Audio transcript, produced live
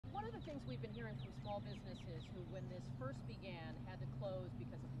things we've been hearing from small businesses who, when this first began, had to close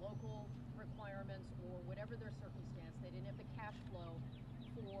because of local requirements or whatever their circumstance. They didn't have the cash flow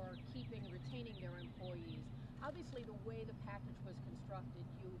for retaining their employees. Obviously, the way the package was constructed,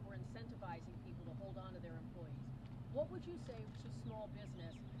 you were incentivizing people to hold on to their employees. What would you say to small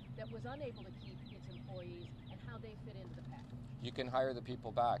business that was unable to keep its employees and how they fit into the package? You can hire the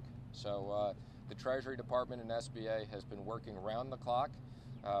people back. So the Treasury Department and SBA has been working around the clock.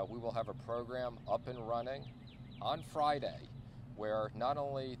 We will have a program up and running on Friday where not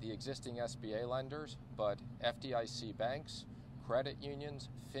only the existing SBA lenders, but FDIC banks, credit unions,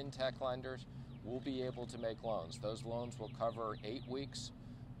 fintech lenders will be able to make loans. Those loans will cover 8 weeks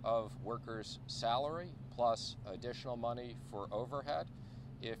of workers' salary plus additional money for overhead.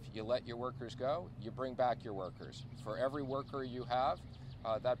 If you let your workers go, you bring back your workers. For every worker you have,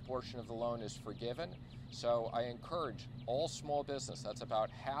 that portion of the loan is forgiven. So I encourage all small business, that's about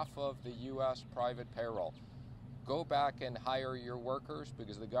half of the U.S. private payroll, go back and hire your workers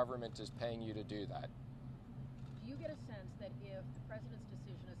because the government is paying you to do that. Do you get a sense that if the president's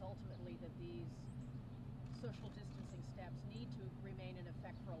decision is ultimately that these social distancing steps need to remain in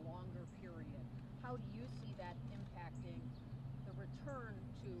effect for a longer period, how do you see that impacting the return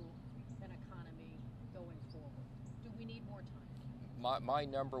to an economy going forward? Do we need more time? My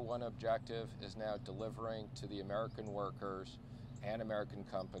number one objective is now delivering to the American workers and American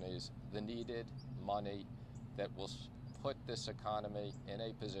companies the needed money that will put this economy in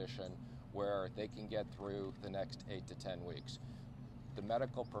a position where they can get through the next 8 to 10 weeks. The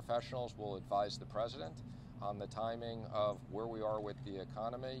medical professionals will advise the president on the timing of where we are with the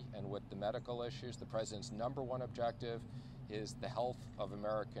economy and with the medical issues. The president's number one objective is the health of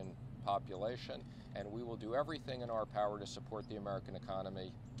American population, and we will do everything in our power to support the American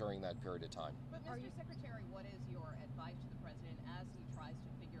economy during that period of time. But Mr. Secretary, what is your advice to the president as he tries to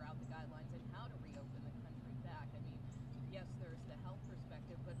figure out the guidelines and how to reopen the country back? I mean, yes, there's the health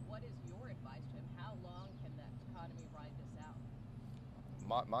perspective, but what is your advice to him? How long can the economy ride this out?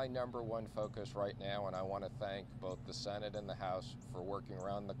 My number one focus right now, and I want to thank both the Senate and the House for working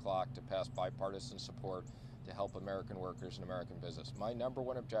around the clock to pass bipartisan support to help American workers and American business. My number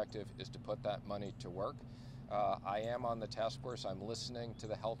one objective is to put that money to work. I am on the task force. I'm listening to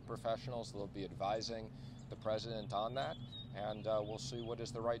the health professionals. They'll be advising the president on that, and we'll see what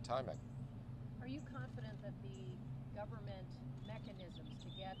is the right timing. Are you confident that the government mechanisms to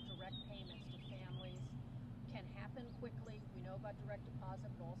get direct payments to families can happen quickly? We know about direct deposit,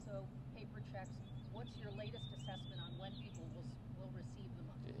 but also paper checks. What's your latest assessment on when people will receive the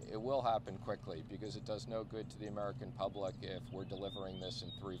money? It will happen quickly because it does no good to the American public if we're delivering this in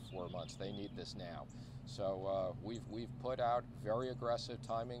 3-4 months. They need this now. So we've put out very aggressive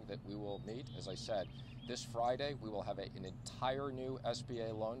timing that we will meet. As I said, this Friday we will have an entire new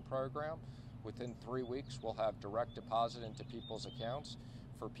SBA loan program. Within 3 weeks we'll have direct deposit into people's accounts.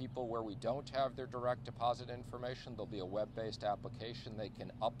 For people where we don't have their direct deposit information, there'll be a web-based application. They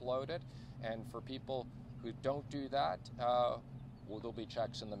can upload it. And for people who don't do that, there'll be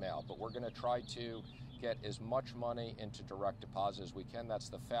checks in the mail. But we're going to try to get as much money into direct deposit as we can. That's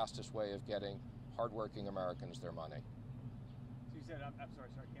the fastest way of getting hardworking Americans their money. So you said, I'm sorry,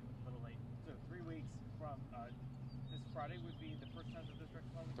 I came a little late. So 3 weeks from this Friday would be the first time that this direct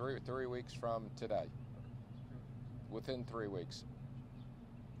deposit? 3 weeks from today. Within 3 weeks.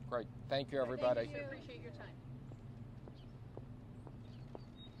 Great. Thank you, everybody. Thank you. Appreciate your time.